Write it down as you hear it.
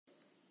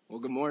Well,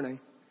 good morning.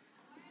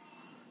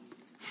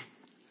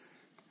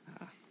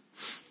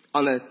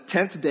 On the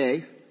 10th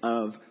day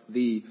of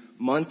the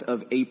month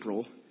of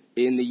April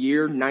in the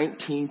year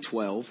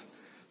 1912,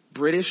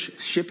 British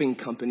shipping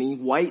company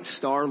White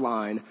Star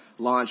Line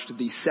launched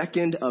the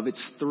second of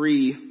its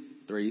three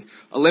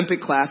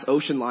Olympic-class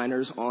ocean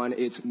liners on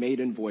its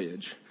maiden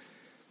voyage.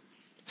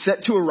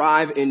 Set to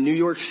arrive in New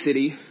York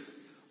City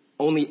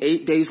only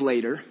 8 days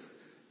later,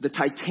 the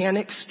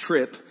Titanic's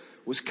trip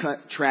was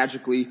cut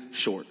tragically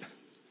short.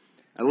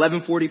 At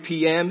 11:40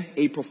 p.m.,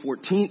 April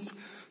 14th,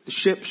 the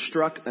ship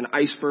struck an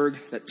iceberg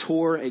that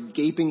tore a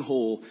gaping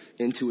hole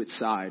into its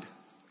side.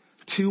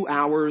 2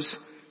 hours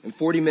and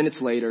 40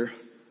 minutes later,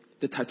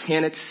 the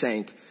Titanic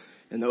sank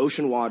in the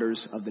ocean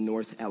waters of the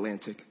North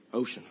Atlantic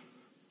Ocean.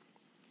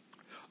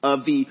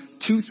 Of the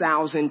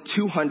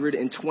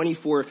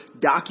 2,224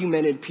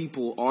 documented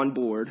people on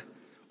board,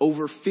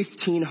 over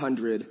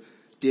 1,500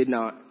 did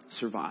not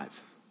survive.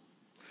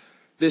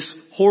 This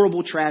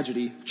horrible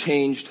tragedy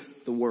changed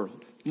the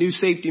world. New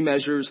safety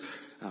measures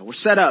were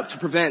set up to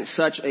prevent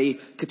such a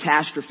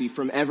catastrophe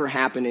from ever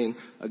happening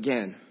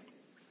again.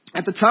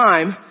 At the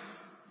time,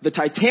 the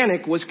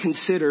Titanic was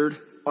considered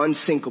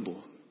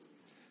unsinkable.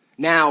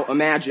 Now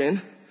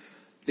imagine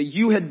that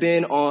you had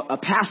been a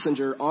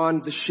passenger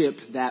on the ship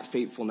that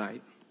fateful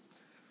night.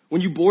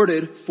 When you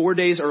boarded 4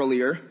 days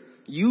earlier,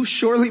 you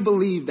surely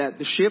believed that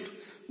the ship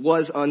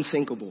was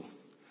unsinkable.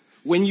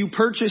 When you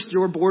purchased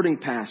your boarding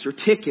pass or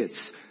tickets,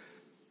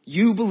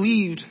 you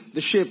believed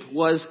the ship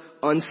was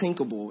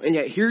unsinkable. And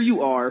yet here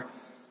you are,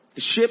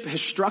 the ship has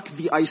struck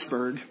the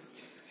iceberg,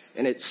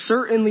 and it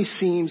certainly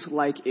seems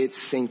like it's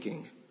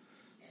sinking.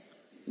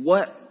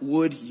 What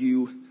would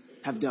you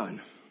have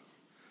done?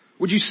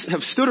 Would you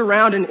have stood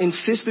around and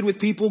insisted with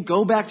people,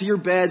 go back to your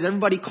beds,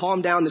 everybody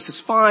calm down, this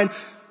is fine,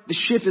 the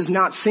ship is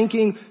not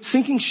sinking.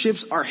 Sinking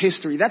ships are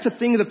history. That's a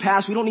thing of the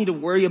past. We don't need to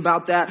worry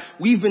about that.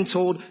 We've been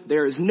told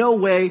there is no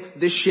way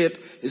this ship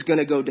is going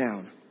to go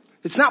down.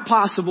 It's not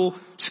possible.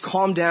 Just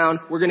calm down.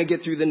 We're going to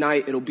get through the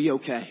night. It'll be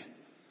okay.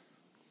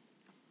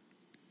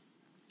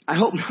 I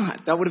hope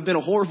not. That would have been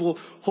a horrible,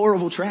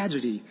 horrible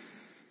tragedy.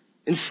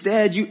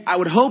 Instead, I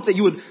would hope that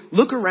you would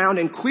look around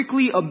and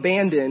quickly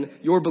abandon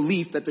your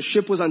belief that the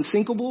ship was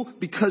unsinkable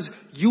because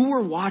you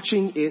were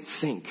watching it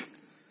sink.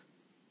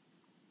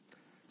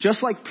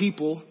 Just like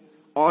people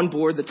on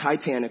board the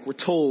Titanic were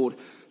told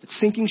that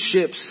sinking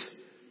ships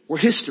were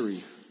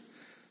history,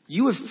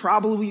 you have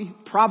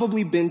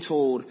probably been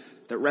told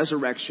that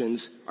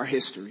resurrections are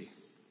history.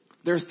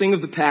 They're a thing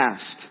of the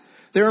past.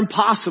 They're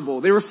impossible.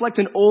 They reflect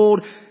an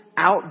old,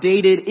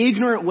 outdated,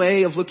 ignorant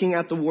way of looking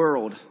at the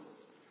world.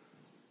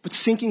 But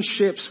sinking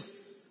ships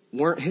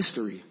weren't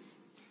history.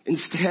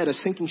 Instead, a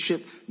sinking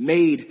ship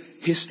made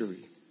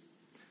history.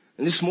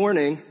 And this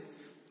morning,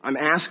 I'm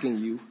asking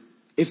you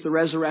if the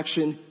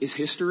resurrection is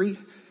history,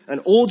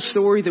 an old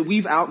story that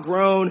we've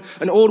outgrown,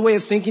 an old way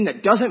of thinking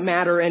that doesn't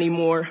matter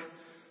anymore,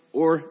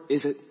 or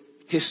is it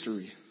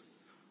history?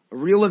 A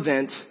real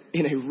event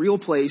in a real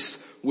place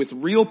with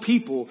real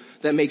people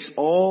that makes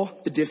all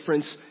the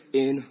difference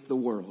in the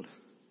world.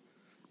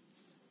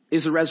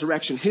 Is the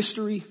resurrection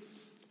history,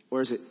 or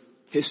is it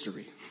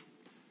history?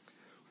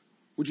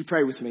 Would you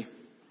pray with me?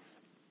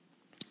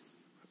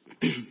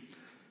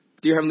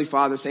 Dear Heavenly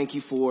Father, thank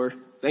you for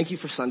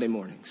Sunday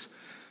mornings.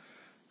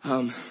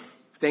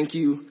 Thank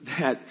you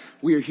that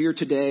we are here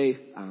today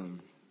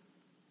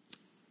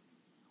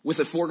with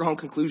a foregone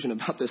conclusion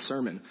about this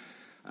sermon.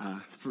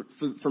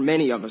 For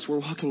many of us, we're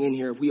walking in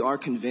here, we are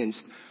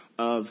convinced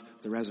of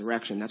the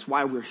resurrection. That's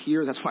why we're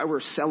here. That's why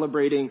we're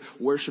celebrating,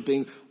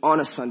 worshiping on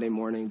a Sunday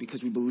morning,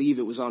 because we believe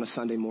it was on a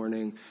Sunday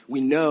morning.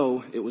 We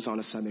know it was on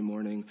a Sunday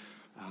morning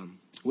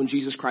when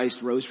Jesus Christ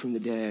rose from the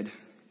dead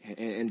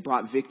and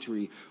brought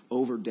victory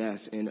over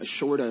death and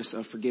assured us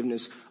of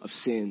forgiveness of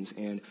sins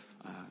and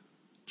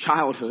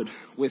childhood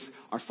with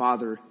our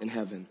Father in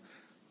heaven.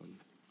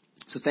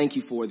 So thank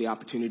you for the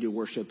opportunity to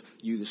worship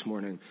you this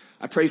morning.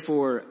 I pray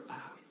for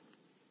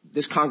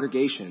this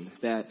congregation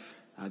that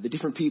the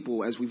different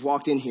people, as we've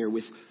walked in here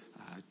with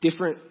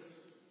different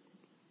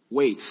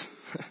weights,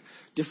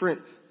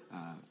 different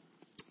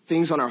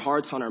things on our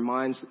hearts, on our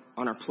minds,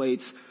 on our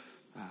plates,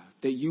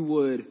 that you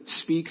would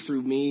speak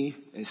through me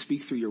and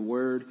speak through your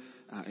word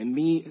and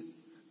meet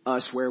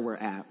us where we're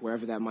at,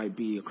 wherever that might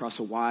be, across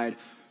a wide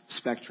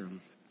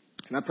spectrum.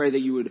 And I pray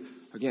that you would,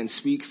 again,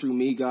 speak through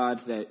me, God,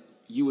 that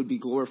you would be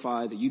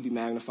glorified, that you'd be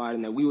magnified,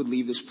 and that we would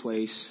leave this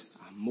place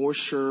more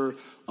sure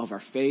of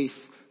our faith,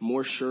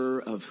 more sure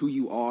of who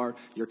you are,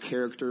 your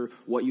character,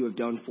 what you have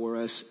done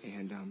for us,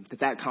 and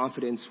that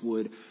confidence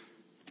would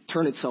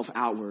turn itself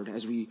outward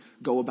as we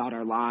go about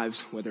our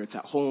lives, whether it's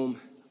at home,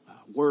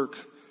 work,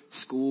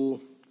 school,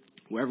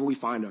 wherever we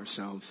find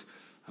ourselves,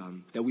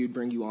 that we would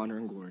bring you honor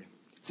and glory.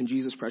 It's in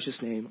Jesus'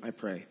 precious name I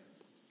pray.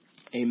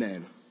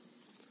 Amen.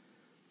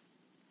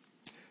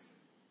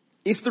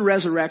 If the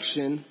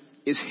resurrection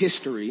is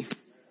history,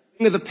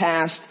 thing of the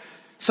past,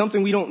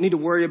 something we don't need to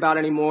worry about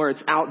anymore,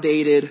 it's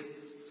outdated,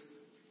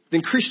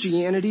 then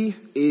Christianity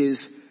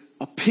is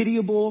a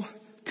pitiable,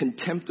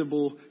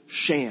 contemptible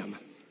sham.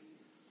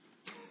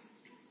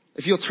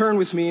 If you'll turn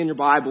with me in your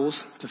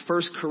Bibles to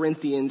 1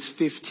 Corinthians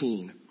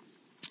 15.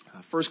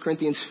 1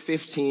 Corinthians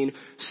 15,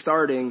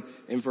 starting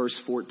in verse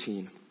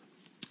 14.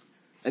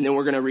 And then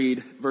we're going to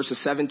read verses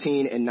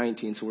 17 and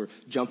 19, so we're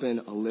jumping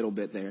a little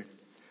bit there.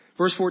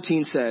 Verse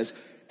 14 says,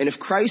 "And if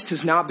Christ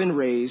has not been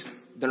raised,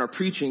 then our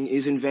preaching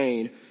is in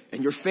vain,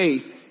 and your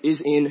faith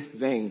is in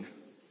vain."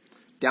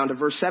 Down to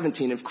verse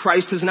 17, "If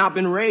Christ has not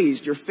been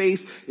raised, your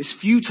faith is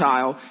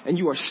futile, and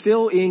you are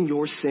still in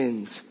your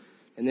sins."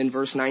 And then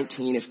verse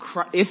 19,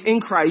 if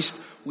in Christ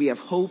we have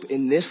hope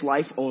in this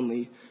life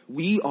only,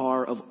 we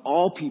are of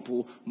all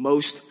people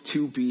most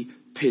to be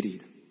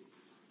pitied.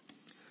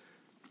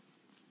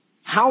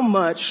 How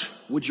much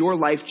would your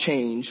life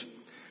change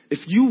if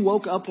you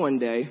woke up one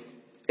day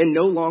and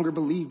no longer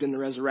believed in the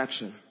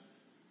resurrection?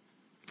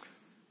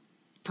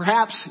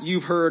 Perhaps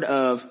you've heard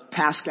of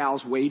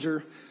Pascal's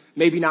wager.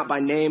 Maybe not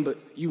by name, but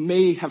you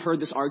may have heard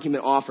this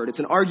argument offered. It's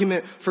an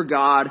argument for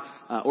God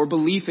or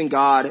belief in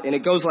God, and it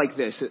goes like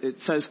this. It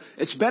says,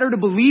 it's better to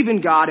believe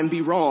in God and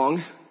be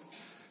wrong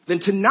than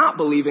to not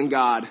believe in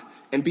God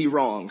and be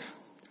wrong.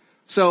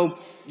 So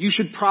you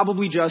should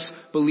probably just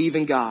believe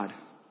in God.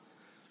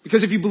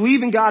 Because if you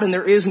believe in God and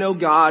there is no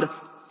God,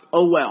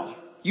 oh well.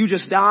 You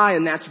just die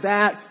and that's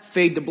that.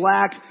 Fade to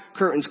black,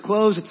 curtains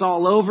close, it's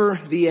all over,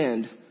 the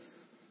end.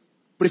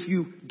 But if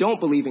you don't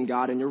believe in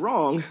God and you're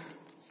wrong,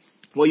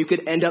 well, you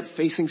could end up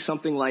facing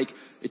something like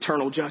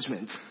eternal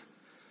judgment.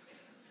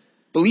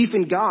 Belief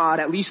in God,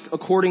 at least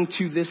according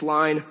to this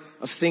line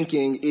of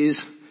thinking, is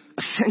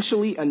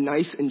essentially a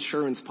nice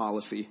insurance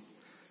policy,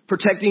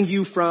 protecting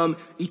you from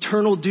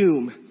eternal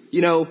doom,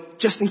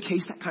 just in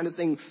case that kind of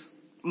thing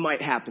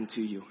might happen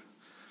to you.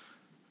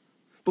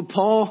 But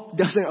Paul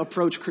doesn't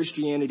approach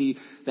Christianity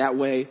that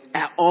way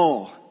at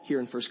all here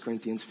in 1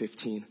 Corinthians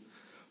 15.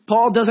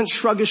 Paul doesn't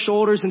shrug his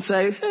shoulders and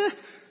say,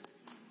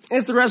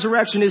 if the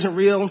resurrection isn't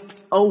real,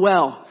 oh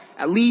well,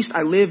 at least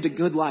I lived a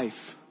good life.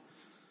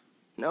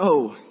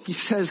 No, he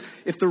says,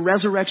 if the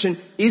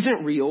resurrection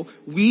isn't real,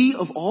 we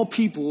of all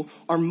people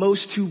are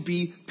most to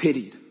be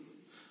pitied.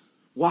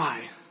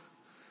 Why?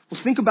 Well,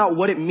 think about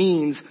what it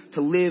means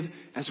to live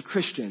as a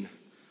Christian.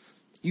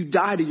 You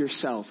die to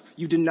yourself.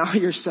 You deny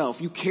yourself.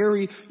 You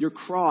carry your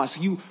cross.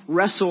 You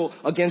wrestle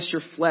against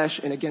your flesh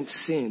and against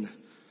sin.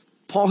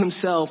 Paul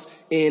himself,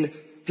 in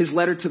his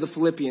letter to the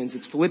Philippians,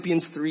 it's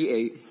Philippians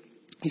 3:8,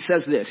 he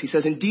says this. He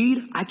says, "Indeed,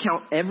 I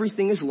count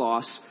everything as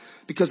loss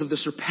because of the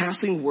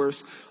surpassing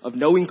worth of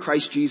knowing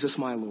Christ Jesus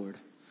my Lord.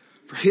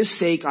 For his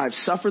sake I have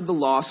suffered the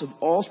loss of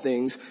all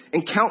things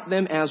and count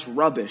them as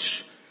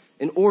rubbish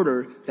in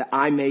order that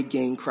I may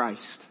gain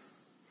Christ."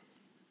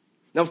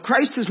 Now, if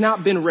Christ has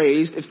not been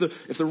raised, if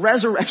the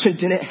resurrection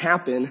didn't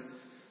happen,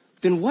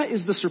 then what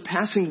is the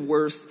surpassing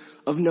worth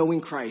of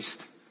knowing Christ?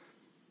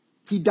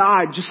 He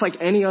died just like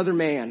any other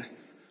man.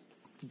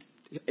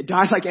 He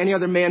died like any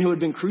other man who had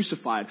been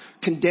crucified,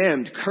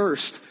 condemned,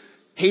 cursed,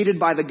 hated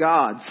by the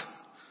gods.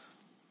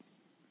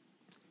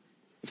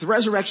 If the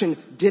resurrection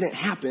didn't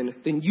happen,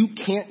 then you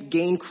can't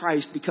gain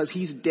Christ because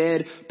he's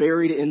dead,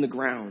 buried in the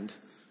ground.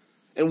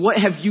 And what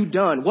have you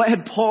done? What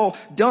had Paul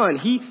done?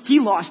 He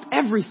lost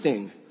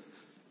everything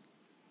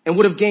and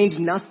would have gained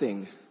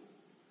nothing.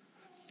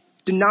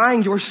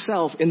 Denying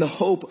yourself in the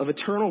hope of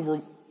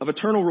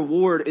eternal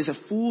reward is a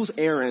fool's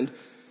errand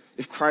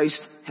if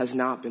Christ has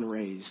not been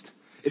raised.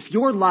 If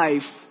your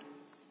life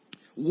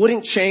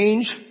wouldn't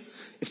change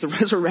if the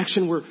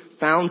resurrection were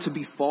found to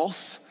be false,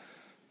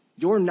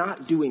 you're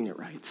not doing it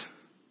right.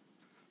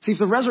 See, if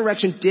the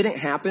resurrection didn't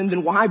happen,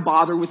 then why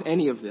bother with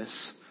any of this?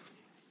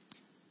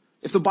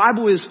 If the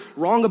Bible is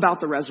wrong about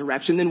the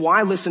resurrection, then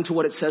why listen to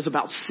what it says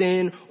about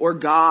sin or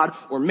God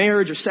or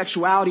marriage or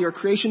sexuality or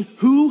creation?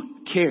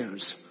 Who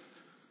cares?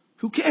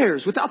 Who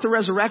cares? Without the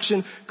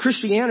resurrection,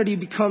 Christianity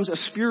becomes a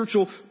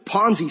spiritual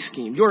Ponzi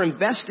scheme. You're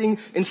investing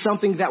in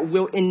something that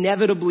will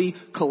inevitably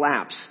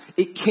collapse.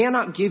 It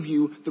cannot give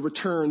you the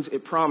returns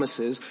it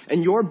promises,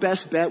 and your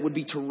best bet would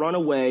be to run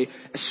away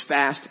as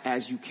fast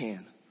as you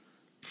can.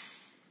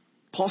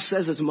 Paul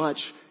says as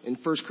much in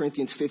 1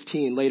 Corinthians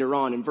 15 later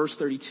on in verse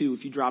 32,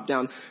 if you drop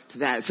down to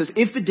that. It says,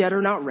 "If the dead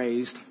are not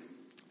raised,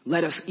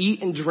 let us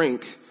eat and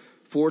drink,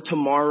 for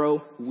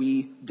tomorrow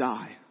we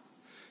die."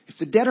 If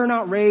the dead are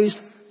not raised,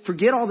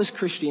 forget all this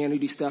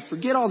Christianity stuff.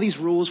 Forget all these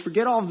rules.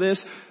 Forget all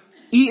this.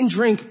 Eat and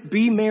drink.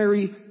 Be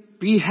merry.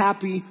 Be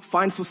happy.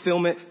 Find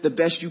fulfillment the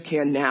best you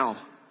can now.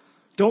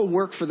 Don't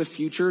work for the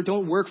future.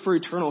 Don't work for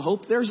eternal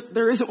hope.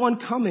 There isn't one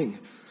coming.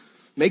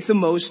 Make the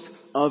most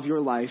of your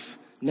life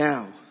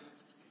now.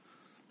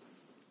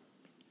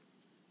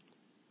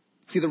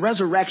 See, the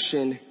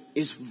resurrection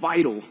is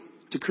vital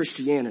to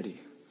Christianity.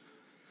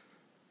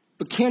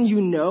 But can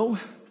you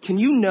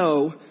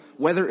know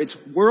whether it's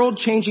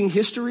world-changing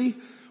history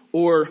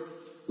or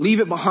leave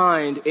it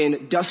behind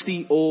in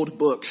dusty old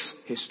books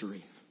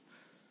history?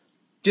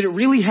 Did it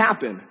really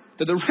happen?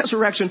 Did the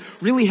resurrection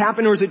really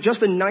happen, or is it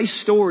just a nice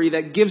story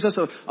that gives us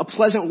a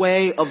pleasant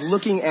way of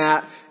looking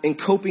at and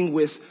coping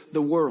with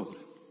the world?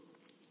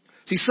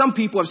 See, some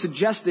people have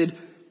suggested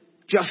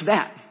just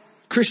that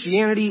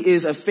Christianity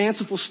is a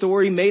fanciful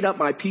story made up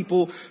by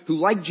people who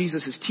like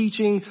Jesus'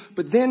 teaching,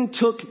 but then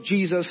took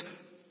Jesus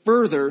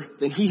further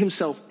than he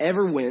himself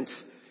ever went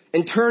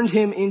and turned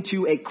him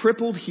into a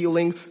crippled,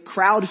 healing,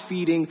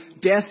 crowd-feeding,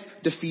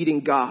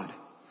 death-defeating God.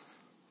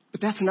 But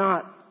that's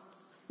not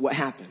what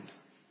happened.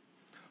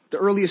 The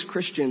earliest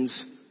Christians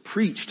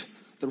preached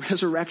the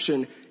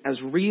resurrection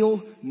as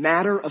real,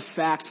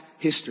 matter-of-fact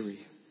history.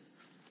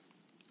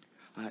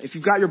 If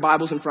you've got your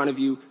Bibles in front of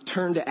you,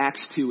 turn to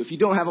Acts 2. If you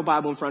don't have a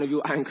Bible in front of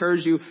you, I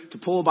encourage you to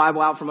pull a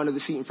Bible out from under the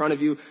seat in front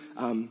of you.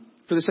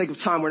 For the sake of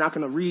time, we're not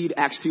going to read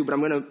Acts 2, but I'm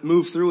going to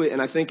move through it,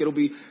 and I think it'll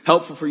be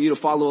helpful for you to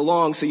follow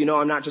along so you know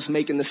I'm not just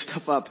making this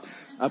stuff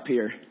up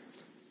here.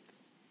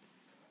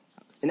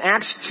 In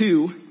Acts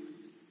 2,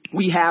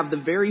 we have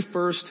the very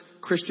first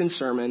Christian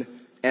sermon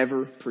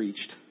ever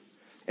preached,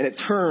 and it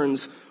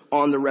turns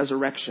on the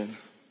resurrection.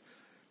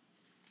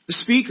 The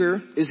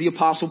speaker is the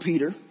Apostle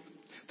Peter.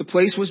 The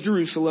place was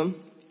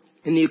Jerusalem,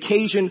 and the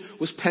occasion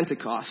was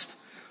Pentecost,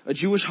 a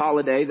Jewish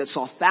holiday that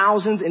saw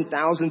thousands and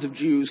thousands of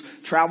Jews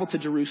travel to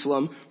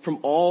Jerusalem from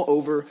all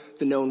over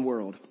the known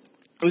world.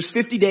 It was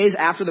 50 days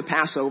after the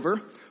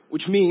Passover,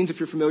 which means, if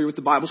you're familiar with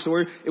the Bible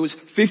story, it was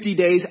 50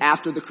 days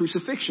after the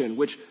crucifixion,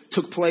 which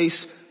took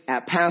place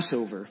at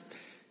Passover.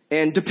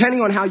 And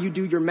depending on how you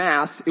do your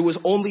math, it was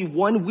only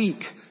 1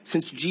 week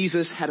since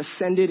Jesus had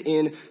ascended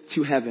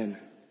into heaven.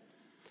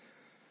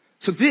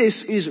 So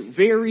this is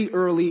very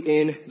early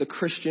in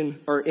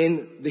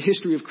the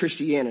history of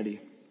Christianity.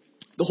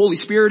 The Holy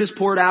Spirit is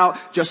poured out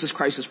just as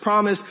Christ has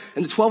promised,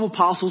 and the 12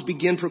 apostles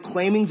begin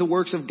proclaiming the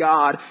works of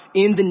God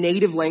in the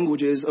native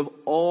languages of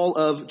all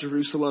of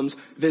Jerusalem's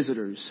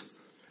visitors.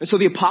 And so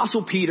the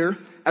Apostle Peter,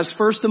 as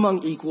first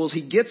among equals,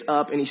 he gets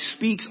up and he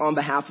speaks on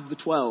behalf of the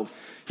 12.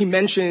 He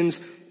mentions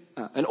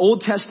an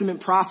Old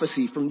Testament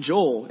prophecy from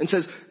Joel and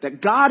says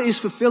that God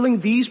is fulfilling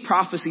these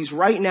prophecies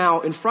right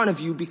now in front of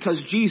you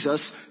because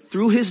Jesus,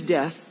 through his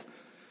death,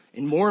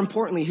 and more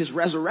importantly, his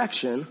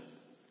resurrection,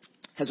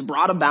 has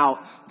brought about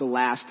the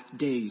last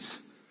days.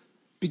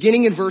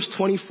 Beginning in verse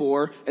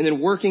 24 and then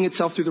working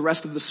itself through the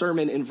rest of the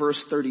sermon in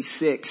verse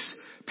 36,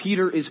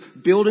 Peter is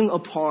building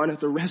upon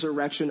the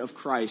resurrection of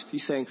Christ.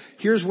 He's saying,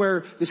 here's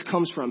where this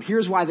comes from.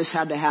 Here's why this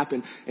had to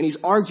happen. And he's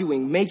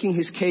arguing, making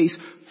his case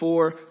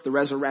for the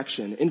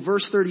resurrection. In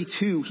verse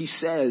 32, he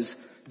says,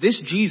 this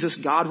Jesus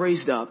God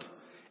raised up,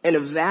 and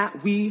of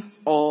that we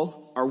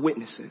all are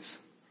witnesses.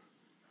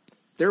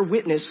 Their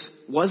witness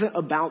wasn't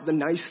about the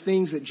nice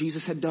things that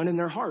Jesus had done in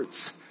their hearts.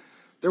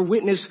 Their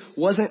witness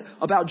wasn't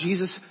about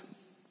Jesus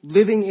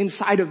living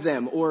inside of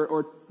them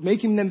or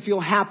making them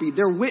feel happy.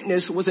 Their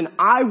witness was an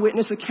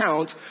eyewitness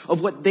account of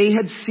what they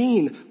had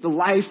seen, the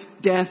life,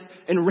 death,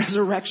 and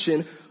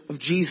resurrection of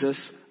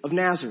Jesus of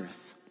Nazareth.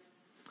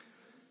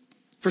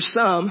 For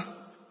some,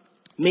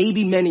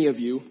 maybe many of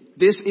you,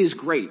 this is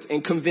great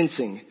and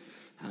convincing.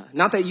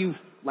 Not that you,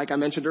 like I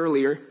mentioned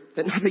earlier,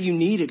 not that you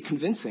needed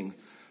convincing.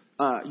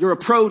 Your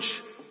approach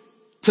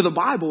to the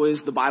Bible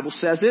is the Bible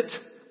says it,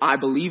 I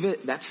believe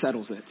it, that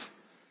settles it.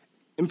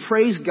 And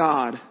praise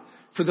God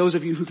for those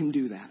of you who can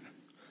do that.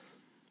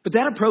 But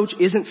that approach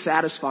isn't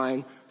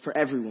satisfying for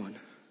everyone.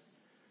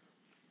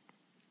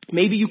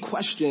 Maybe you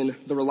question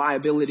the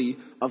reliability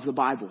of the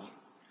Bible.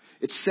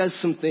 It says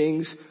some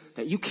things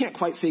that you can't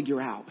quite figure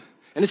out.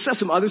 And it says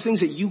some other things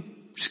that you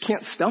just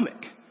can't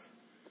stomach.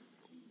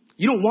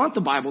 You don't want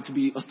the Bible to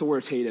be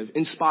authoritative,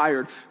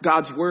 inspired,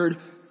 God's word,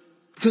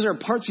 because there are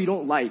parts you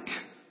don't like.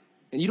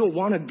 And you don't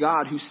want a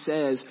God who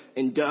says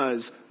and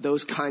does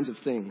those kinds of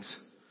things.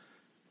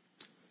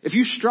 If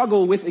you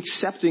struggle with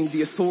accepting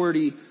the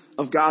authority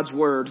of God's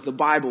word, the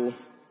Bible,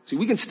 see,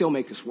 we can still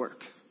make this work.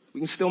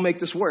 We can still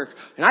make this work.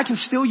 And I can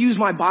still use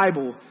my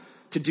Bible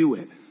to do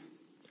it.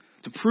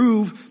 To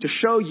prove, to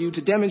show you,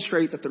 to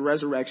demonstrate that the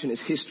resurrection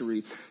is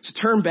history. So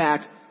turn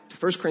back to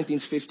 1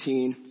 Corinthians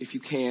 15, if you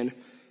can,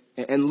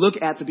 and look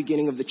at the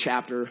beginning of the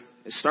chapter,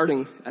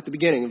 starting at the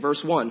beginning, in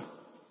verse 1.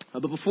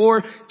 But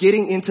before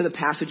getting into the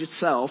passage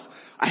itself,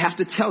 I have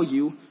to tell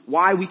you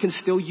why we can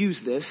still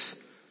use this,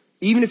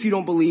 even if you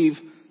don't believe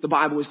the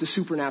Bible is the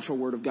supernatural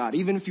word of God,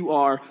 even if you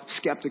are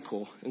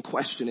skeptical and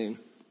questioning.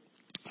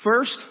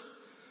 First,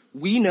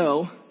 we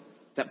know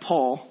that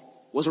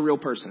Paul was a real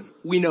person.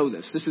 We know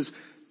this. This is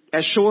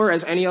as sure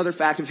as any other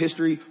fact of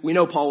history. We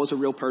know Paul was a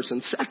real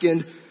person.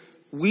 Second,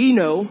 we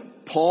know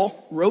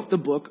Paul wrote the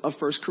book of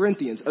 1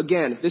 Corinthians.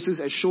 Again, this is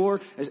as sure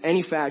as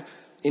any fact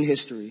in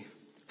history.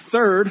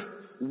 Third,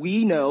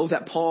 we know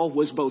that Paul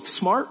was both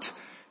smart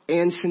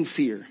and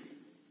sincere.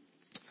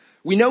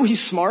 We know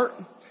he's smart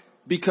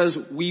because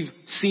we've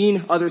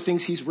seen other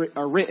things he's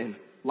written,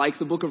 like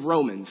the book of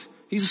Romans.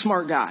 He's a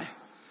smart guy.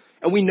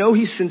 And we know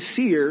he's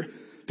sincere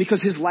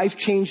because his life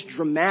changed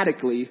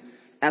dramatically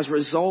as a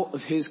result of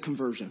his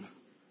conversion.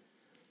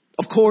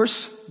 Of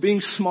course,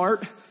 being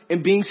smart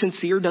and being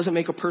sincere doesn't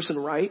make a person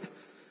right,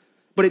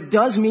 but it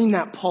does mean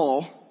that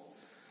Paul,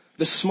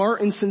 the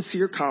smart and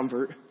sincere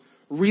convert,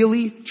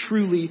 really,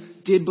 truly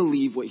did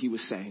believe what he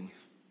was saying.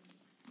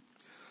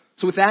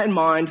 So with that in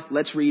mind,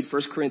 let's read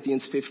 1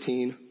 Corinthians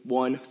 15,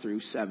 1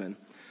 through 7. It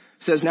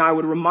says, now I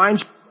would remind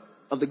you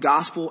of the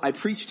gospel I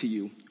preached to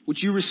you,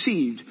 which you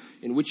received,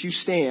 in which you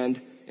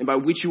stand, and by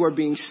which you are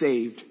being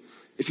saved,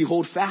 if you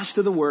hold fast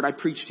to the word I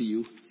preached to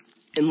you,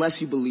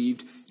 unless you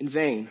believed in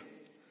vain.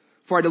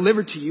 For I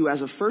delivered to you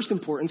as of first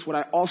importance what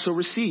I also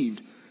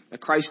received,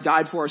 that Christ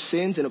died for our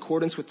sins in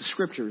accordance with the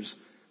Scriptures,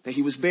 that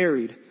he was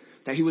buried,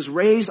 that he was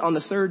raised on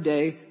the third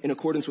day in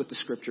accordance with the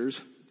Scriptures,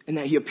 and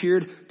that he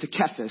appeared to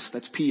Cephas,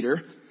 that's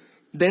Peter,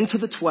 then to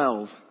the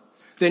 12.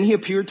 Then he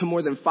appeared to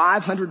more than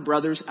 500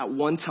 brothers at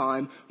one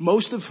time,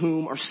 most of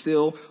whom are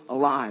still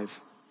alive,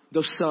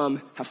 though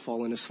some have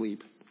fallen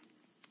asleep.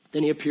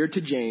 Then he appeared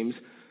to James,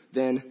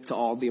 then to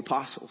all the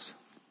apostles.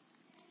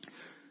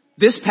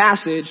 This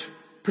passage,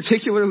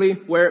 particularly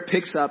where it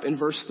picks up in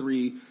verse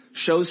 3,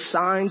 shows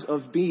signs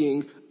of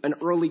being an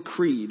early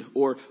creed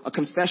or a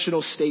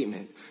confessional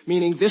statement,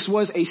 meaning this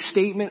was a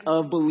statement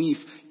of belief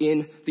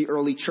in the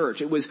early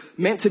church. It was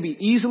meant to be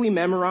easily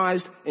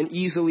memorized and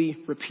easily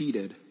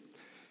repeated.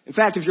 In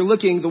fact, if you're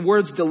looking, the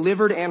words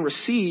delivered and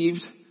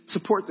received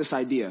support this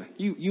idea.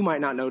 You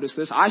might not notice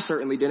this. I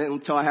certainly didn't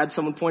until I had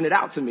someone point it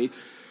out to me.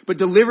 But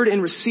delivered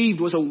and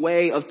received was a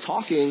way of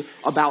talking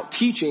about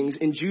teachings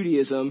in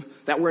Judaism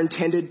that were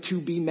intended to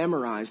be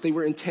memorized. They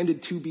were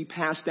intended to be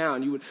passed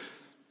down. You would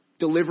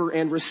deliver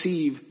and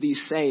receive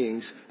these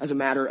sayings as a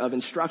matter of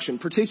instruction,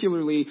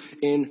 particularly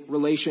in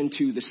relation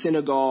to the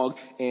synagogue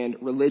and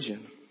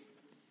religion.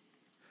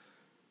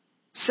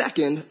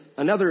 Second,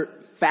 another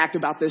fact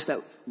about this that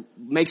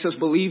makes us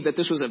believe that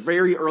this was a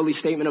very early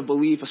statement of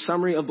belief, a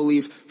summary of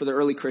belief for the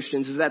early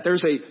Christians, is that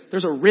there's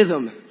a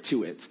rhythm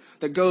to it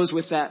that goes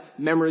with that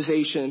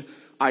memorization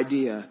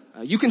idea.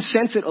 You can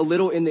sense it a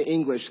little in the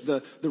English,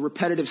 the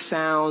repetitive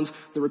sounds,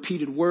 the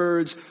repeated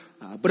words,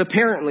 but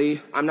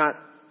apparently I'm not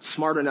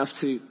smart enough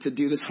to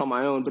do this on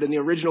my own, but in the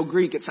original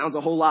Greek it sounds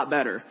a whole lot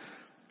better.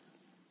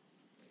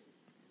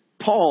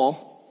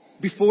 Paul,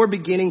 before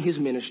beginning his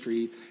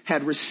ministry,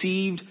 had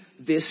received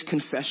this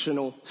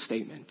confessional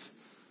statement.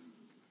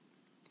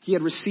 He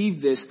had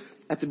received this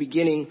at the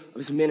beginning of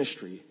his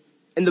ministry.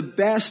 And the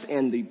best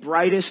and the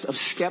brightest of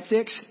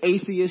skeptics,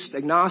 atheists,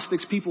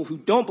 agnostics, people who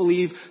don't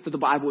believe that the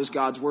Bible is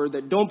God's word,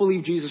 that don't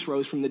believe Jesus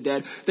rose from the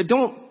dead, that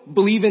don't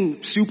believe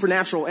in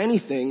supernatural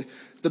anything,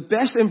 the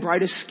best and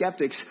brightest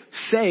skeptics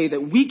say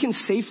that we can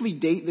safely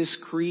date this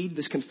creed,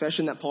 this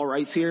confession that Paul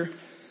writes here,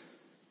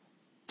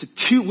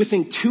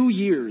 within 2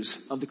 years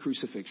of the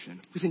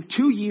crucifixion. Within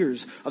 2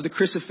 years of the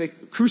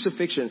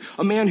crucifixion,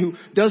 a man who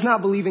does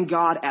not believe in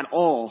God at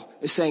all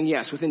is saying,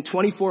 yes, within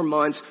 24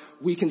 months,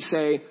 we can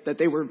say that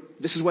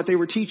this is what they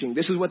were teaching.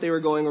 This is what they were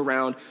going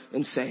around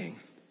and saying.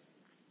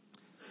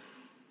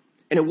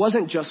 And it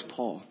wasn't just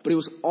Paul, but it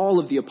was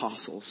all of the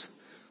apostles.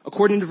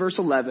 According to verse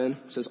 11,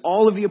 it says,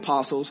 all of the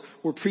apostles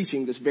were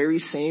preaching this very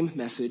same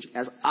message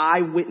as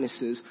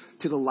eyewitnesses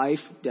to the life,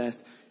 death,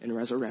 and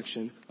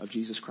resurrection of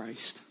Jesus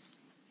Christ.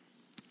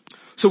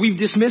 So we've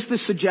dismissed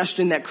this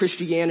suggestion that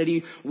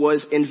Christianity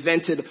was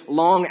invented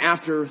long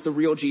after the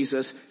real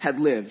Jesus had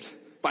lived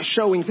by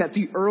showing that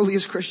the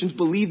earliest Christians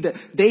believed that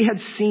they had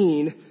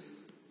seen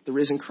the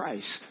risen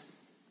Christ.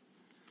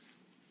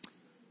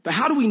 But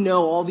how do we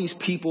know all these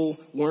people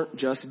weren't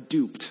just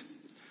duped?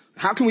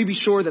 How can we be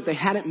sure that they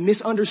hadn't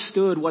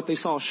misunderstood what they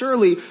saw?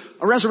 Surely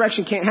a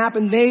resurrection can't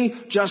happen. They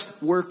just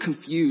were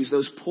confused,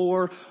 those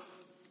poor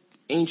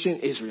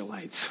ancient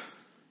Israelites.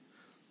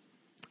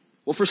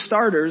 Well, for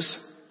starters,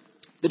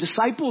 the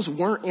disciples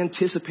weren't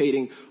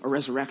anticipating a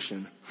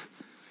resurrection.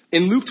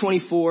 In Luke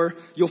 24,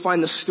 you'll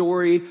find the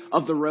story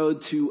of the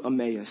road to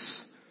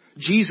Emmaus.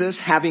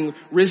 Jesus, having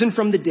risen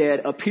from the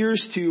dead,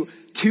 appears to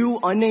 2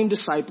 unnamed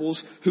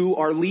disciples who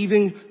are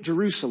leaving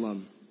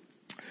Jerusalem.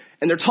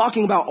 And they're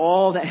talking about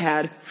all that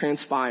had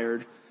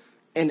transpired.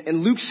 And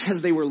Luke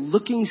says they were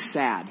looking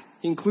sad.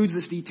 He includes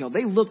this detail.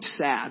 They looked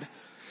sad.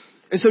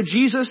 And so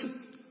Jesus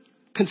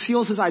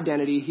conceals his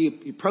identity.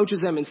 He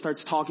approaches them and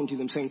starts talking to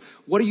them, saying,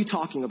 what are you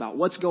talking about?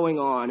 What's going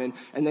on?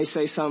 And they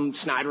say some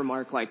snide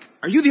remark like,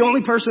 are you the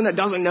only person that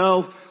doesn't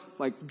know?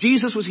 Like,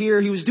 Jesus was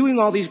here. He was doing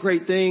all these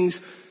great things,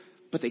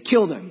 but they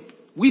killed him.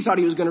 We thought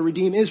he was going to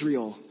redeem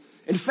Israel.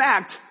 In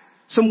fact,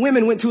 some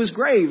women went to his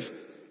grave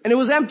and it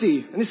was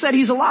empty. And they said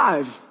he's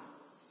alive.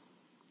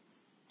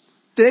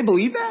 Did they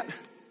believe that?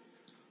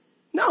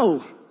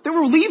 No. They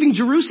were leaving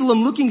Jerusalem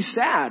looking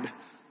sad.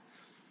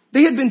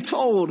 They had been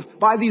told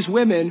by these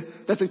women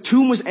that the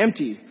tomb was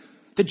empty,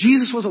 that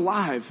Jesus was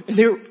alive, and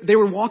they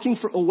were walking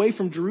away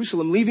from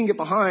Jerusalem, leaving it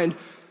behind,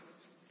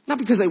 not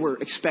because they were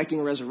expecting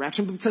a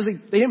resurrection, but because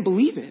they didn't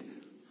believe it.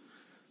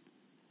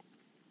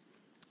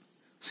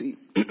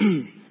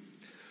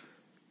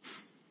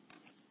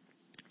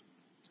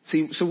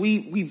 So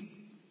we've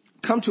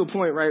come to a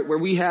point, right, where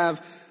we have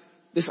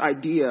this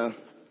idea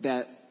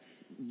that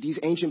these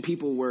ancient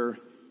people were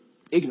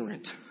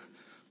ignorant.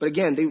 But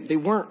again, they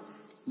weren't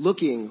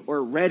looking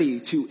or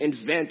ready to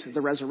invent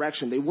the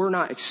resurrection. They were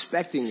not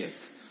expecting it.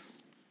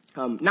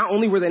 Not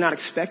only were they not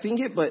expecting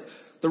it, but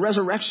the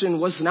resurrection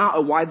was not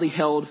a widely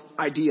held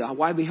idea, a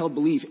widely held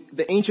belief.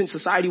 The ancient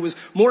society was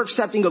more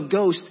accepting of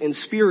ghosts and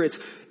spirits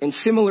and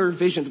similar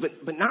visions,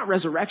 but not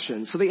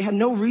resurrection. So they had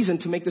no reason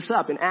to make this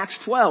up. In Acts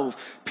 12,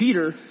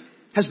 Peter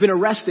has been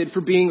arrested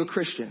for being a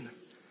Christian.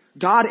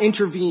 God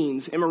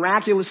intervenes and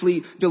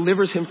miraculously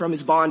delivers him from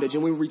his bondage.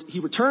 And he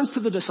returns to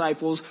the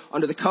disciples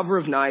under the cover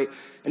of night,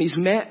 and he's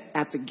met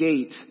at the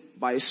gate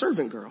by a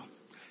servant girl.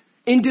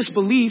 In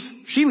disbelief,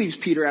 she leaves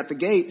Peter at the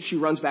gate. She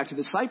runs back to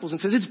the disciples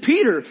and says, it's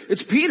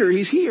Peter,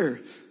 he's here.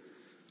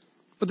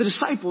 But the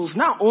disciples,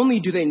 not only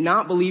do they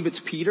not believe it's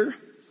Peter,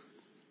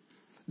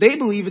 they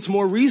believe it's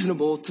more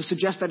reasonable to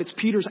suggest that it's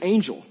Peter's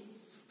angel.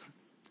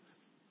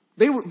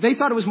 They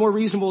thought it was more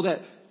reasonable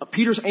that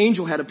Peter's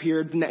angel had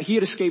appeared than that he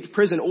had escaped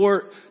prison,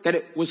 or that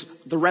it was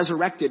the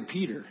resurrected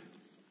Peter.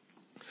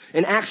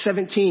 In Acts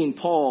 17,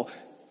 Paul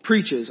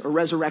preaches a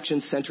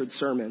resurrection-centered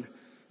sermon.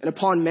 And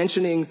upon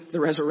mentioning the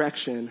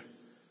resurrection,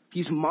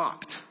 he's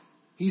mocked.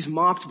 He's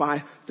mocked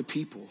by the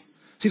people.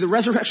 See, the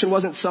resurrection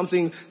wasn't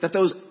something that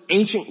those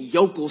ancient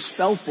yokels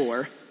fell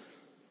for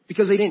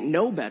because they didn't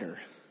know better.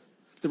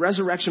 The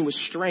resurrection was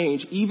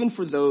strange even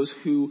for those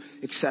who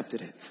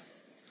accepted it.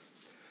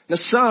 Now,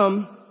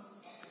 some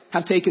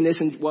have taken this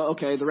and, well,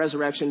 okay, the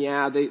resurrection,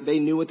 yeah, they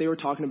knew what they were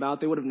talking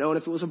about. They would have known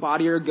if it was a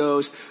body or a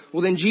ghost.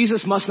 Well, then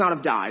Jesus must not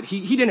have died.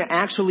 He didn't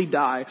actually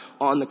die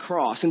on the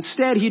cross.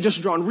 Instead, he had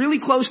just drawn really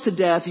close to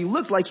death. He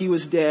looked like he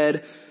was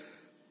dead,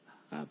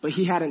 but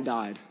he hadn't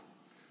died.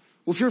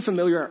 Well, if you're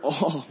familiar at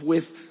all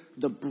with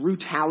the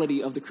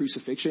brutality of the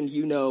crucifixion,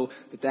 you know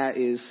that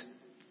is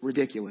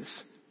ridiculous.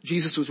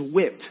 Jesus was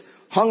whipped,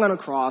 hung on a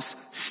cross,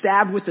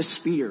 stabbed with a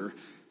spear,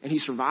 and he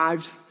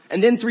survived.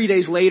 And then 3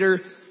 days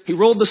later, he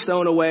rolled the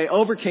stone away,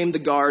 overcame the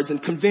guards,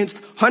 and convinced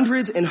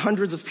hundreds and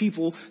hundreds of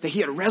people that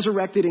he had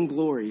resurrected in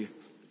glory.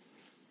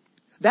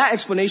 That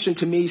explanation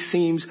to me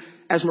seems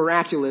as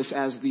miraculous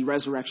as the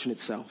resurrection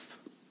itself.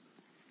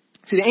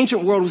 See, the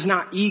ancient world was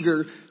not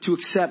eager to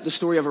accept the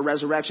story of a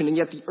resurrection, and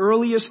yet the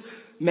earliest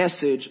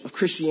message of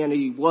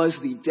Christianity was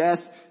the death,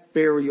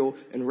 burial,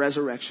 and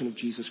resurrection of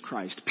Jesus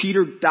Christ.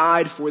 Peter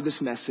died for this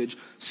message,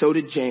 so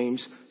did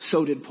James,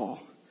 so did Paul.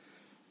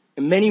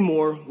 And many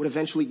more would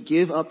eventually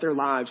give up their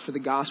lives for the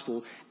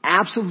gospel,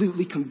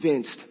 absolutely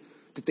convinced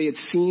that they had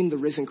seen the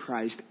risen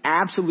Christ,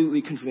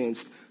 absolutely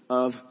convinced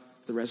of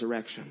the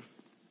resurrection.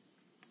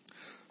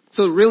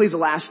 So really the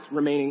last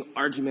remaining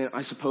argument,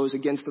 I suppose,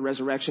 against the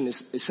resurrection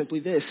is simply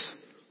this.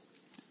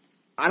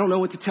 I don't know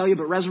what to tell you,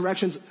 but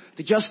resurrections,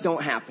 they just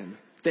don't happen.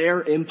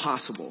 They're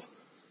impossible.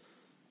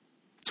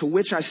 To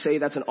which I say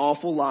that's an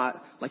awful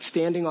lot, like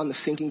standing on the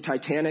sinking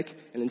Titanic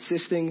and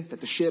insisting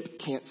that the ship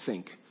can't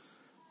sink.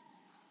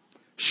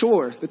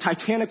 Sure, the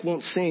Titanic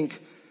won't sink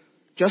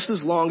just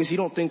as long as you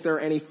don't think there are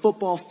any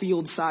football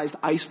field-sized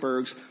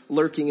icebergs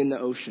lurking in the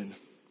ocean.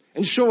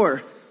 And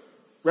sure,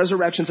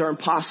 resurrections are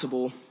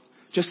impossible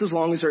just as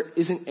long as there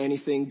isn't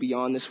anything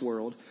beyond this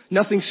world.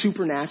 Nothing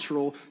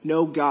supernatural,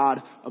 no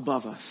God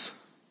above us.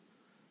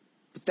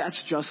 But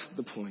that's just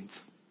the point.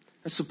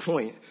 That's the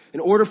point. In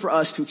order for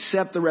us to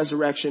accept the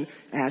resurrection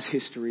as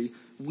history,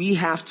 we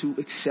have to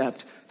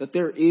accept that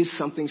there is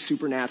something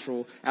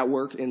supernatural at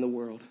work in the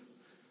world.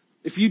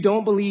 If you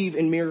don't believe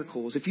in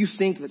miracles, if you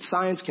think that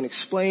science can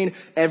explain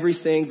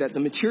everything, that the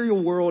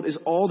material world is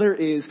all there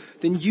is,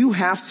 then you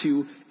have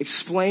to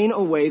explain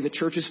away the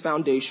church's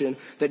foundation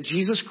that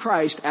Jesus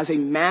Christ, as a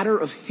matter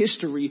of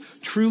history,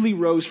 truly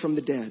rose from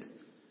the dead.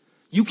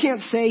 You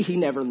can't say he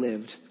never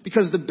lived,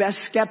 because the best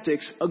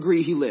skeptics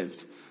agree he lived.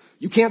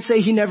 You can't say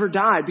he never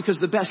died, because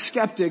the best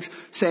skeptics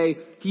say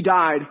he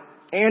died,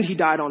 and he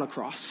died on a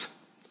cross.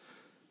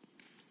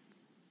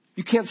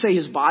 You can't say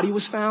his body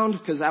was found,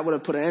 because that would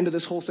have put an end to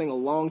this whole thing a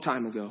long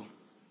time ago.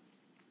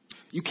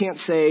 You can't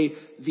say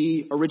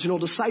the original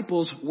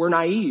disciples were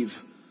naive.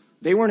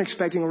 They weren't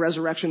expecting a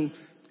resurrection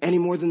any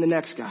more than the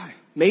next guy,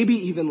 maybe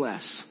even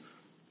less.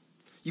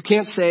 You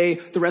can't say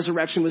the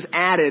resurrection was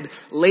added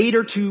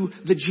later to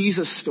the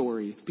Jesus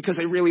story because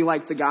they really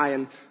liked the guy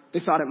and they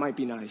thought it might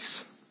be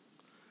nice.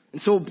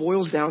 And so it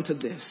boils down to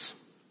this.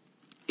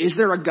 Is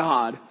there a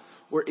God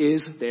or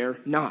is there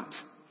not?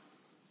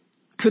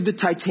 Could the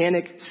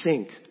Titanic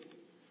sink?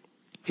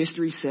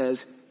 History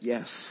says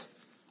yes.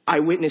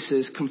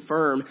 Eyewitnesses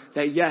confirm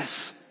that yes,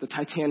 the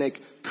Titanic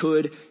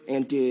could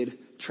and did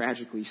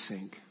tragically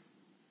sink.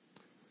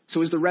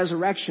 So is the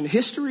resurrection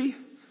history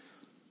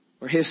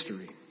or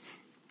history?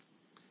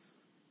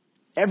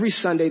 Every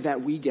Sunday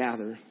that we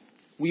gather,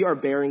 we are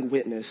bearing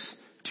witness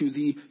to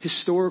the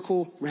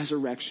historical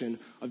resurrection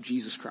of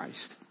Jesus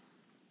Christ.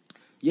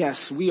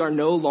 Yes, we are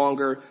no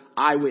longer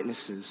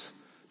eyewitnesses,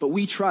 but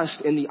we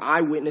trust in the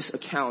eyewitness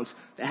accounts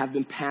that have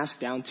been passed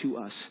down to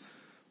us.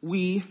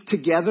 We,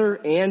 together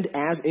and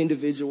as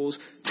individuals,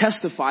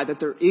 testify that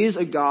there is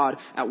a God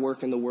at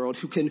work in the world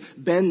who can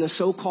bend the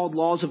so-called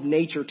laws of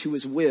nature to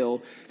his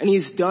will, and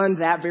he's done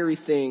that very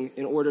thing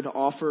in order to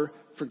offer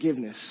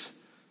forgiveness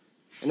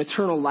and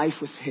eternal life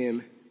with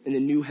him in the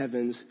new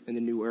heavens and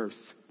the new earth.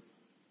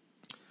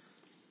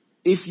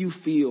 If you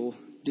feel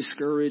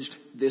discouraged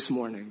this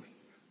morning,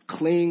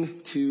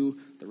 cling to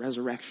the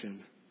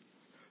resurrection.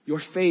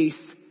 Your faith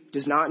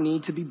does not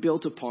need to be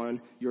built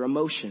upon your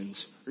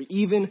emotions or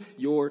even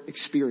your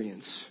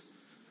experience.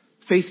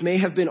 Faith may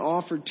have been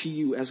offered to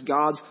you as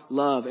God's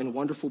love and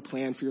wonderful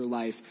plan for your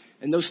life,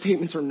 and those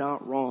statements are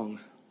not wrong.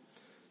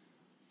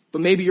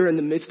 But maybe you're in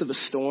the midst of a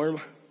storm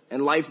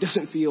and life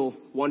doesn't feel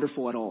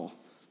wonderful at all.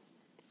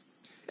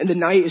 And the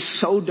night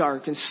is so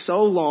dark and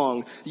so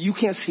long that you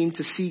can't seem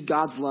to see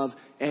God's love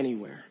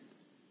anywhere.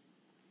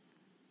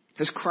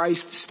 Has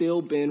Christ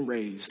still been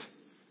raised?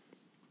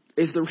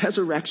 Is the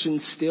resurrection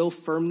still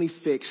firmly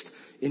fixed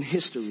in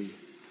history?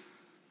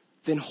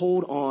 Then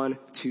hold on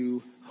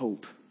to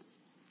hope.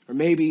 Or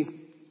maybe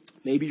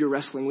you're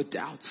wrestling with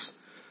doubts.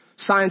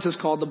 Science has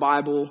called the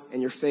Bible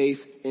and your faith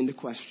into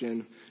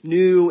question.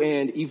 New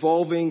and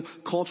evolving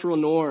cultural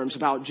norms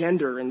about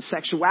gender and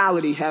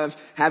sexuality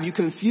have you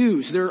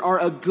confused. There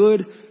are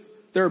good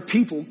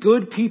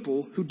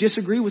people who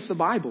disagree with the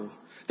Bible.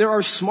 There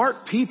are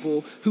smart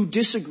people who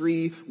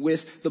disagree with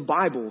the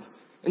Bible.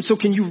 And so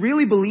can you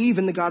really believe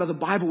in the God of the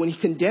Bible when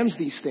he condemns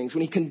these things,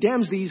 when he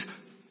condemns these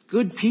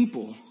good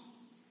people?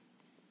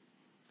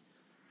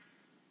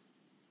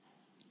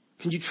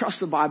 Can you trust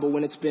the Bible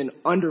when it's been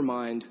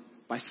undermined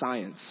by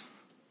science?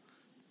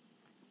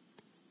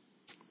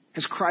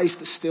 Has Christ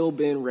still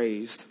been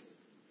raised?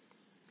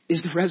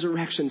 Is the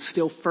resurrection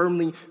still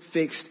firmly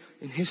fixed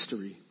in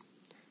history?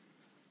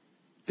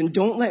 Then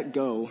don't let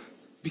go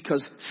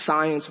because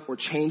science or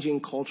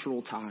changing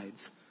cultural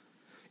tides.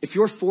 If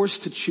you're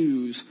forced to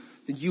choose,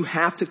 then you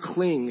have to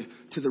cling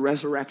to the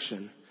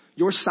resurrection.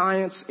 Your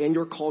science and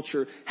your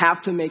culture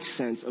have to make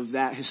sense of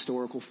that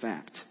historical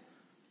fact.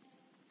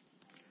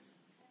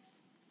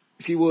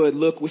 If you would,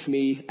 look with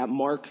me at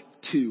Mark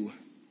 2.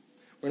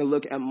 We're going to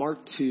look at Mark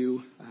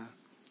 2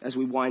 as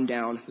we wind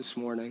down this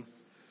morning.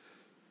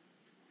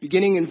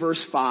 Beginning in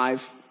verse 5,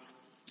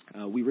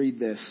 we read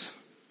this.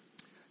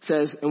 It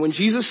says, "And when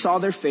Jesus saw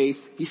their faith,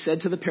 he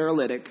said to the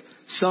paralytic,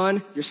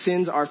 'Son, your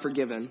sins are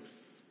forgiven.'"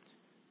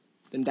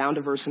 Then down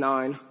to verse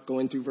 9,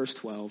 going through verse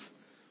 12.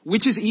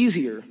 "Which is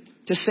easier,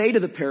 to say to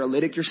the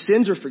paralytic, 'Your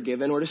sins are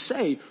forgiven,' or to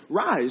say,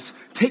 'Rise,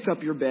 take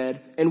up your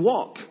bed and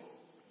walk'?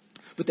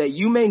 But that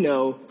you may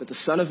know that the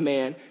Son of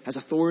Man has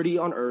authority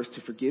on earth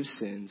to forgive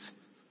sins."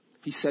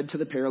 He said to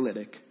the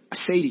paralytic, "I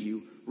say to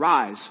you,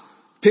 rise,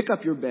 pick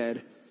up your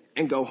bed,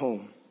 and go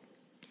home."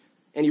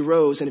 And he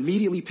rose and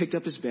immediately picked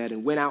up his bed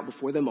and went out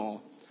before them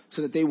all,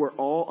 so that they were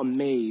all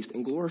amazed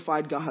and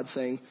glorified God,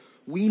 saying,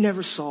 "We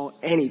never saw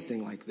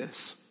anything like this."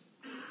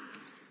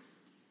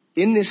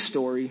 In this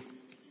story,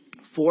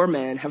 4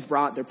 men have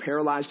brought their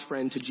paralyzed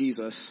friend to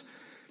Jesus.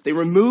 They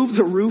remove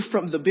the roof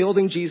from the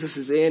building Jesus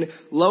is in,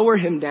 lower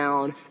him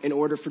down in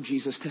order for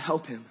Jesus to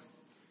help him.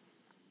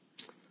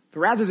 But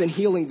rather than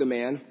healing the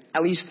man,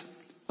 at least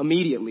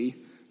immediately,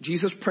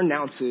 Jesus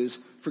pronounces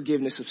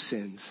forgiveness of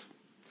sins.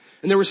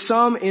 And there were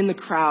some in the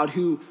crowd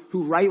who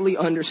rightly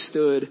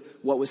understood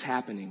what was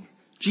happening.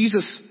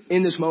 Jesus,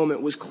 in this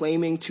moment, was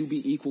claiming to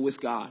be equal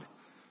with God,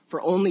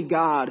 for only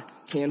God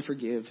can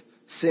forgive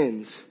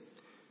sins.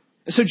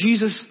 And so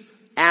Jesus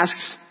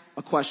asks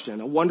a question,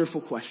 a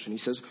wonderful question. He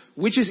says,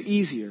 "Which is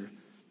easier,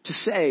 to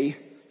say,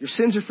 'Your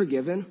sins are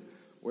forgiven,'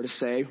 or to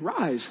say,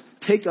 'Rise,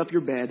 take up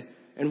your bed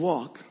and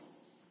walk'?"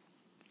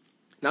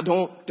 Now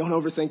don't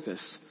overthink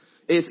this.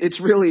 It's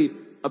really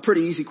a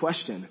pretty easy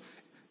question.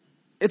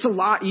 It's a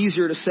lot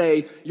easier to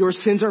say, "Your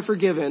sins are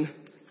forgiven,"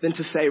 than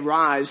to say,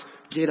 "Rise,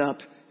 get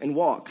up and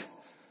walk."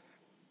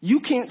 You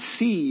can't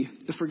see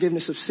the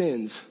forgiveness of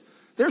sins.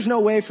 There's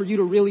no way for you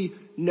to really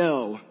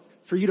know,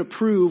 for you to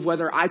prove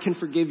whether I can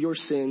forgive your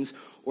sins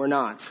or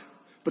not.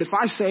 But if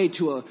I say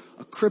to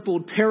a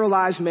crippled,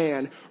 paralyzed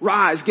man,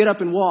 "Rise, get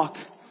up and walk,"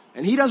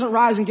 and he doesn't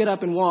rise and get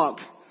up and walk,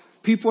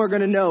 people are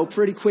going to know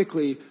pretty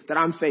quickly that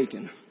I'm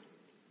faking.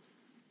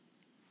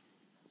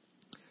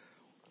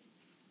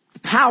 The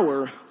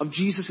power of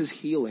Jesus'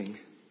 healing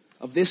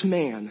of this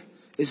man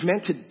is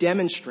meant to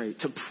demonstrate,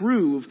 to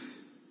prove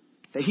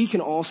that he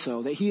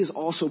is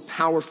also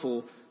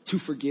powerful to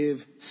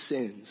forgive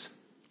sins.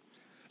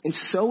 And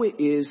so it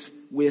is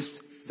with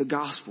the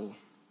gospel.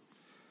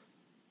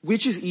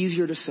 Which is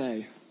easier to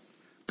say,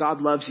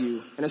 "God loves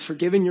you and has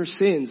forgiven your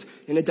sins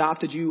and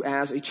adopted you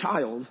as a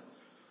child,"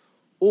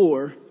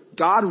 or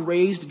 "God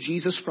raised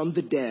Jesus from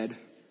the dead,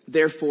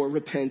 therefore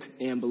repent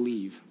and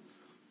believe"?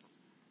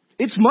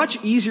 It's much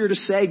easier to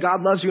say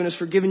God loves you and has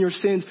forgiven your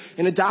sins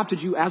and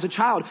adopted you as a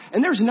child.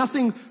 And there's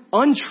nothing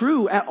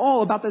untrue at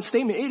all about that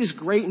statement. It is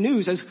great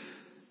news.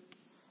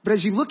 But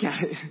as you look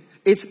at it,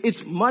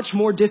 it's much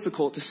more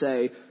difficult to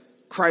say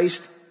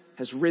Christ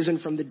has risen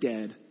from the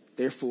dead,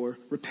 therefore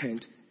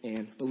repent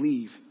and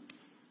believe.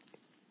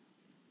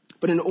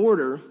 But in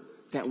order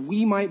that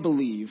we might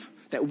believe,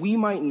 that we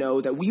might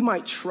know, that we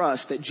might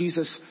trust that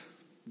Jesus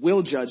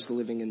will judge the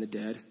living and the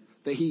dead,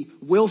 that he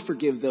will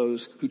forgive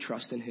those who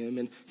trust in him,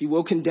 and he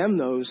will condemn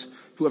those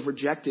who have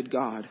rejected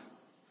God,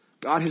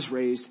 God has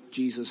raised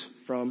Jesus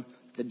from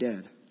the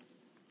dead.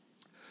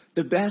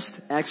 The best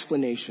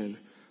explanation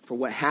for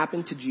what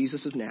happened to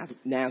Jesus of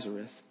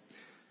Nazareth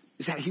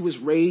is that he was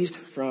raised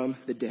from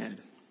the dead.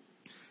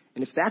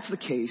 And if that's the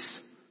case,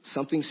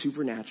 something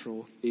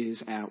supernatural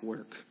is at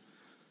work.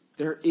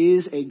 There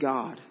is a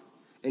God,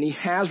 and he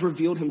has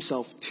revealed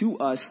himself to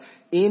us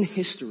in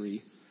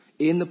history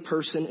in the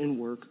person and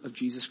work of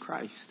Jesus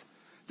Christ.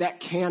 That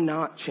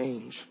cannot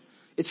change.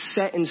 It's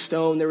set in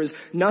stone. There is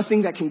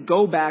nothing that can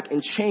go back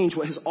and change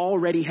what has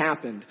already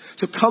happened.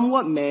 So come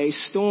what may,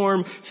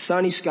 storm,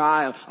 sunny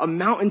sky, a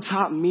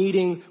mountaintop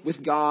meeting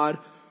with God,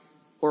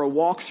 or a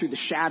walk through the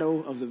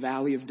shadow of the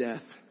valley of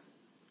death,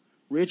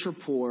 rich or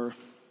poor,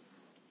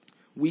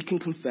 we can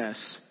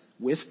confess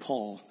with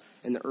Paul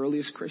and the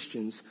earliest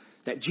Christians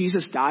that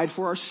Jesus died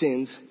for our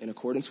sins in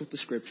accordance with the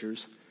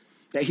scriptures,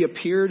 that he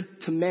appeared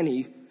to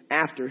many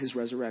after his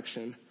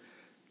resurrection.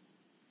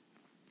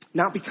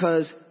 Not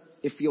because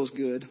it feels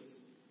good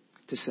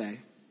to say,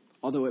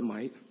 although it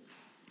might.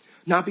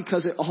 Not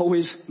because it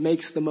always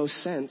makes the most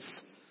sense,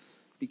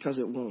 because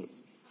it won't.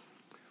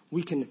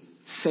 We can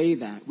say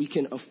that. We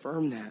can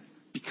affirm that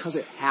because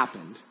it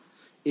happened.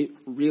 It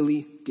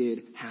really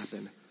did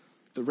happen.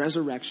 The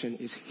resurrection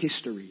is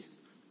history.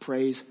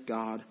 Praise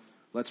God.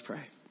 Let's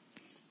pray.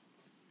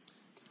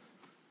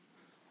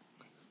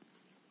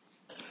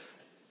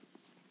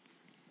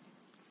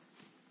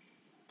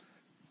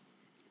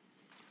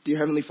 Dear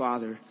Heavenly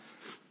Father,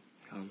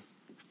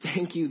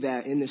 thank you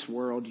that in this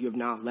world you have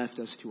not left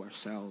us to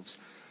ourselves,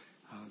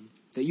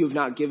 that you have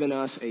not given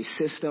us a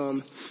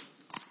system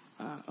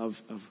of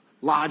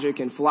logic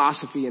and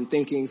philosophy and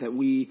thinking that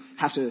we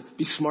have to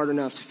be smart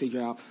enough to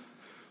figure out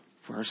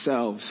for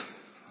ourselves.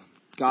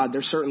 God,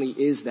 there certainly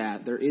is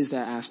that. There is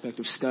that aspect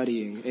of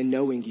studying and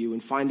knowing you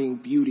and finding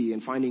beauty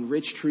and finding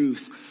rich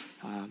truth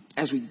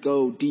as we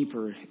go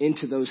deeper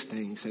into those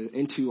things,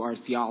 into our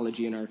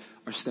theology and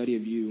our study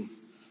of you.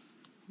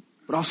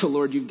 But also,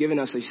 Lord, you've given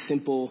us a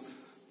simple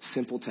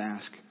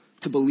task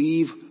to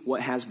believe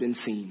what has been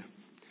seen,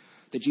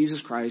 that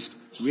Jesus Christ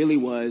really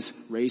was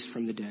raised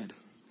from the dead,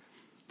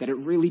 that it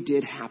really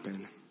did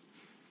happen,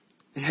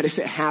 and that if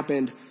it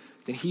happened,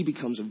 then he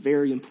becomes a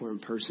very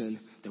important person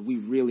that we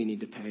really need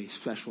to pay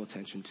special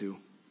attention to.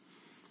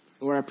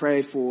 Lord, I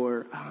pray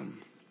for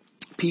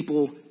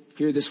people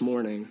here this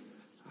morning,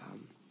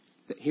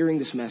 that hearing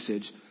this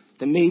message,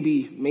 that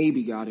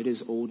maybe, God, it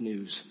is old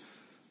news.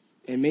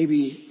 And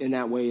maybe in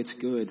that way it's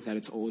good that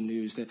it's old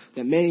news,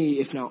 that many,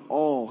 if not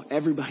all,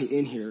 everybody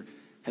in here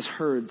has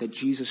heard that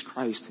Jesus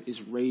Christ is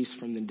raised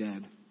from the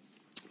dead.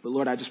 But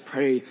Lord, I just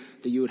pray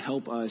that you would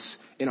help us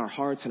in our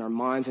hearts and our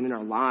minds and in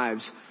our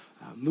lives,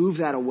 move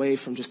that away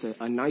from just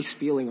a nice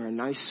feeling or a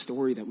nice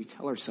story that we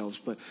tell ourselves,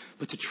 but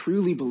to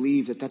truly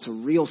believe that that's a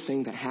real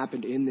thing that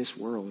happened in this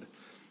world.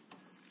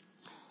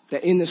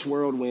 That in this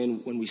world,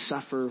 when we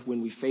suffer,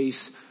 when we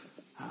face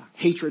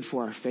hatred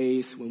for our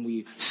faith, when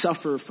we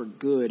suffer for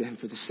good and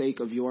for the sake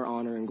of your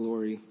honor and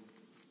glory,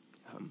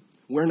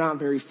 we're not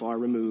very far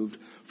removed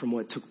from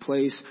what took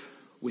place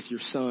with your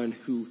Son,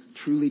 who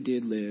truly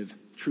did live,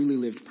 truly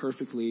lived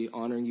perfectly,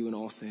 honoring you in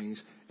all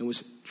things, and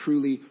was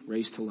truly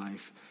raised to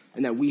life.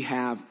 And that we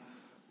have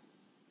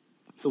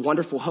the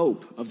wonderful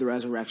hope of the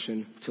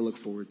resurrection to look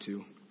forward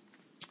to.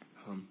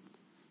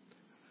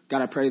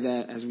 God, I pray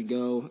that as we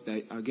go,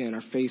 that again,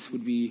 our faith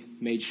would be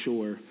made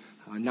sure.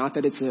 Not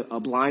that it's a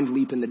blind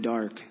leap in the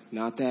dark.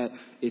 Not that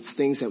it's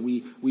things that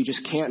we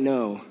just can't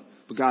know.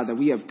 But God, that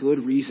we have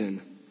good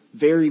reason,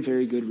 very,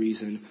 very good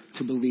reason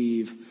to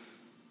believe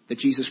that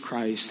Jesus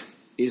Christ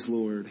is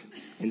Lord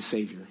and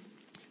Savior.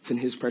 It's in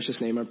his precious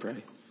name I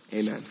pray.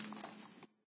 Amen.